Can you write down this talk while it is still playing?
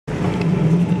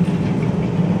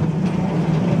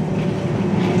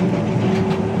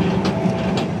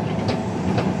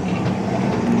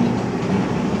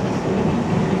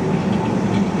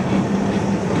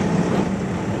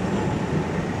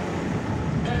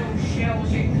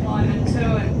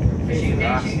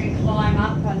Because you can climb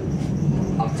up and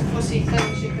octopusy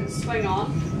things you can swing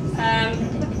on.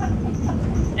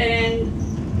 And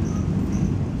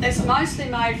it's mostly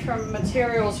made from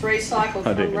materials recycled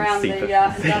from around the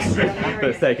industrial area. For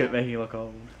the sake of making it look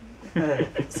old.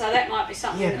 So that might be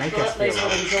something that people at least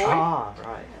would enjoy. Ah,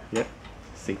 right. Yep,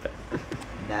 seat that.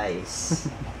 Nice.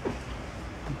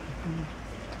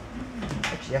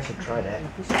 Actually, I should try that. I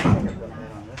think I've got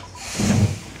that on this.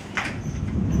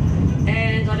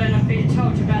 And I don't know if Peter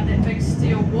told you about that big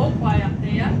steel walkway up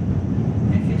there.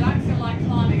 If you don't feel like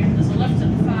climbing it, there's a lift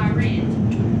at the far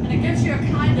end. And it gives you a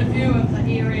kind of view of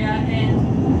the area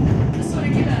and to sort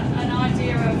of get an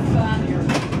idea of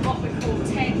what we call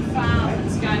Tank Farm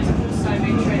that's going to also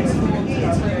be transformed into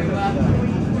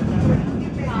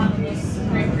part of this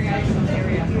recreational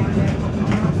area.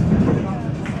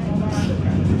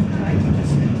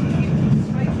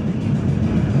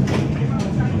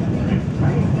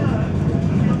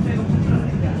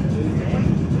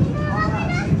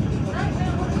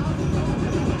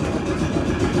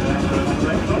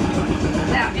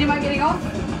 Am I getting off?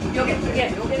 You're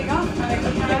getting off?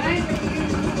 Okay.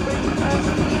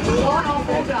 On off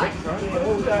all day.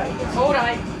 All day. All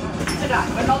day. Today,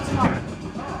 but not tomorrow.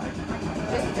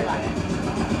 Just today.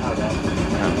 Okay.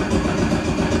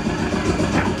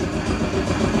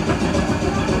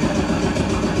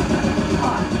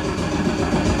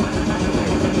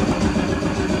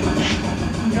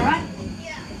 You alright?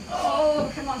 Yeah.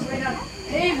 Oh, come on, sweetheart.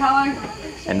 Heave ho.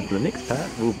 And for the next part,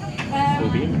 we'll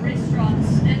be in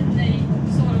restaurants in the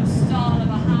sort of style of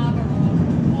a harbour or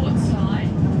port side,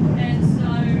 and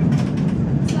so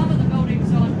some of the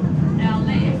buildings on our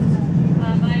left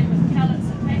are made with pallets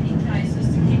and packing cases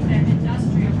to keep that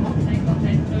industrial look. They've got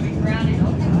that bluey browny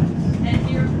look. And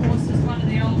here, of course, is one of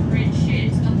the old red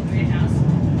sheds, not the warehouse,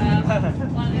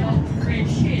 one of the old red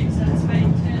sheds, and it's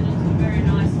been turned into a very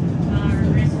nice bar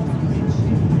and restaurant.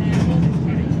 And walking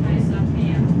carriage case up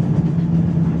here.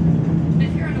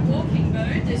 If you're in a walking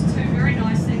mood, there's two very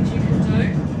nice things you can do.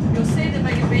 You'll see the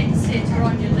big event centre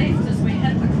on your left as we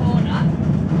hit the corner.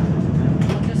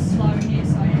 I'll just slow here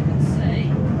so you can see.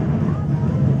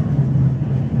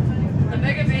 The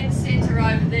big event centre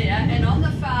over there, and on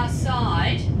the far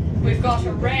side we've got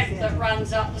a ramp that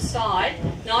runs up the side.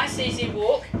 Nice easy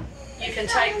walk. You can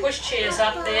take push chairs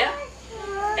up there.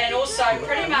 And also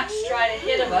pretty much straight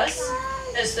ahead of us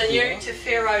is the new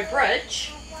Tefero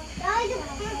Bridge.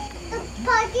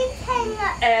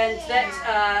 And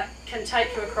that can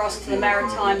take you across to the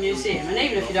Maritime Museum, and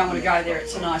even if you don't want to go there,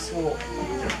 it's a nice walk.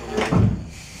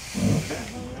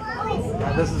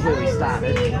 This is where we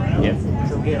started. Yep.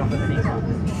 So we'll get off at the next one.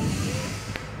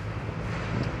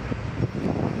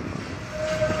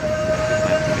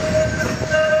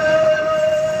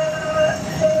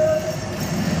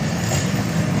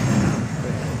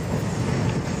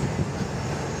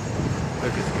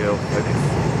 Focus, girl, focus.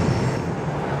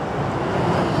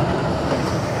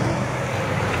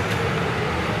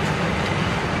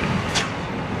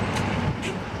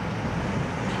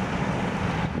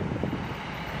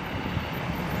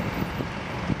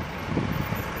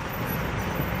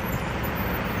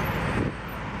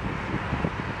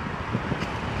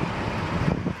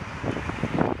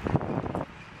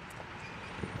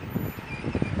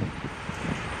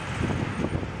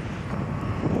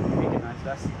 Recognized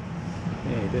us.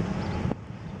 Yeah, he did.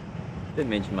 Didn't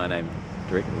mention my name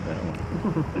directly, but I won't.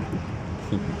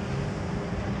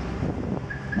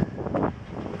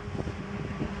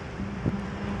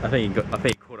 I think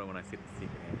he caught on when I said the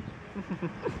secret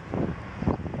hand.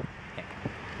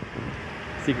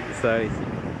 Secret society.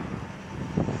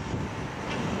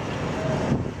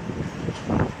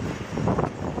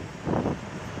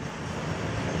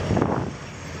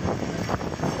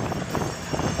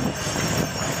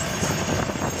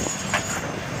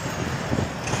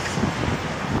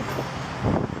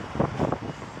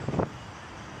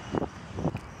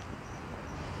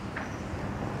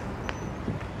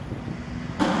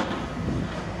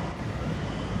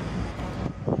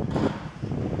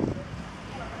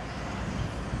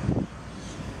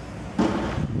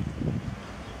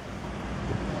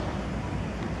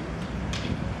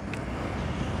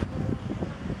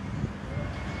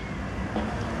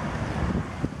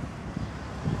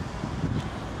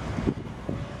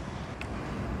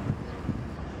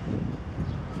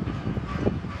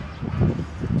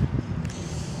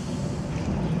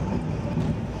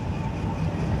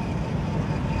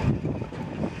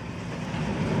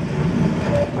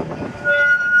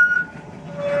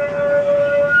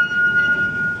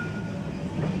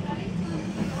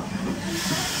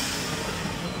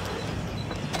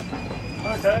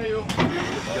 Okay, you.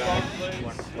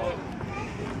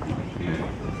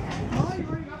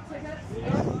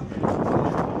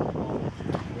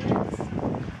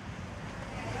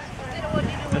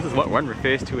 one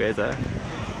refers to as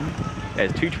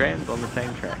two trams on the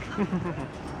same track.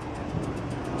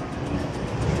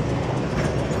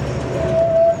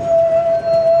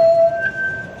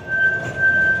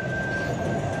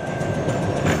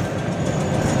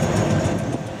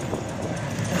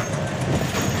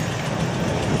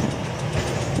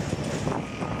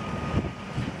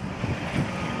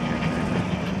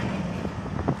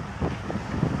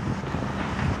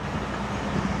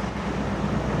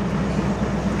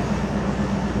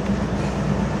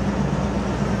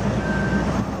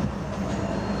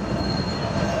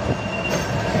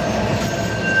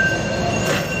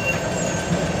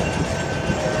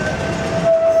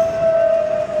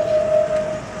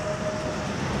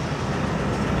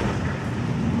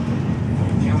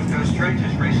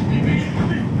 Has recently been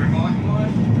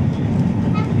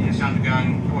revitalised. It's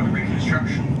undergoing quite a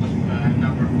reconstruction with a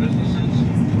number of businesses,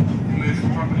 commercial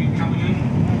property coming in.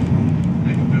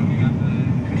 They've been building up the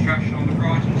construction on the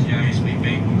Brightons, the ASBB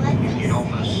head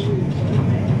office.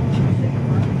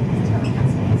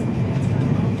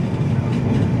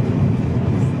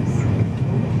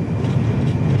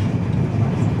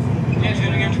 Now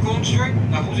turning into Gaunt Street,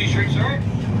 Halsey Street, sorry.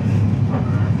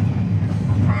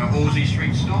 Halsey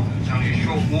Street stop, it's only a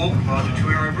short walk by the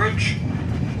Tuero Bridge.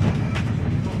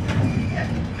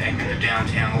 Back into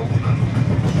downtown Auckland.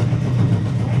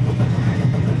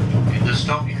 At this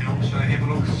stop you can also have a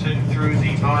look through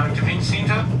the Viaduct Event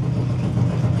Centre.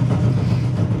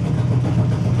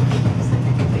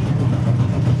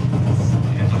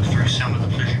 And look through some of the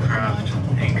pleasure craft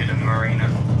anchored in Marina.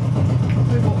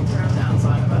 We walked around the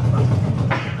outside of it.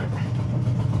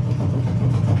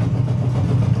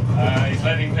 He's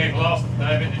letting people off,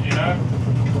 David, did you know?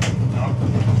 No.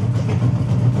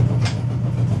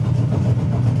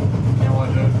 No, I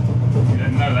do. You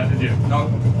didn't know that, did you? No.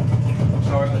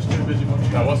 Sorry, I was too busy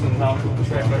watching. I wasn't an article on the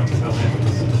traffic.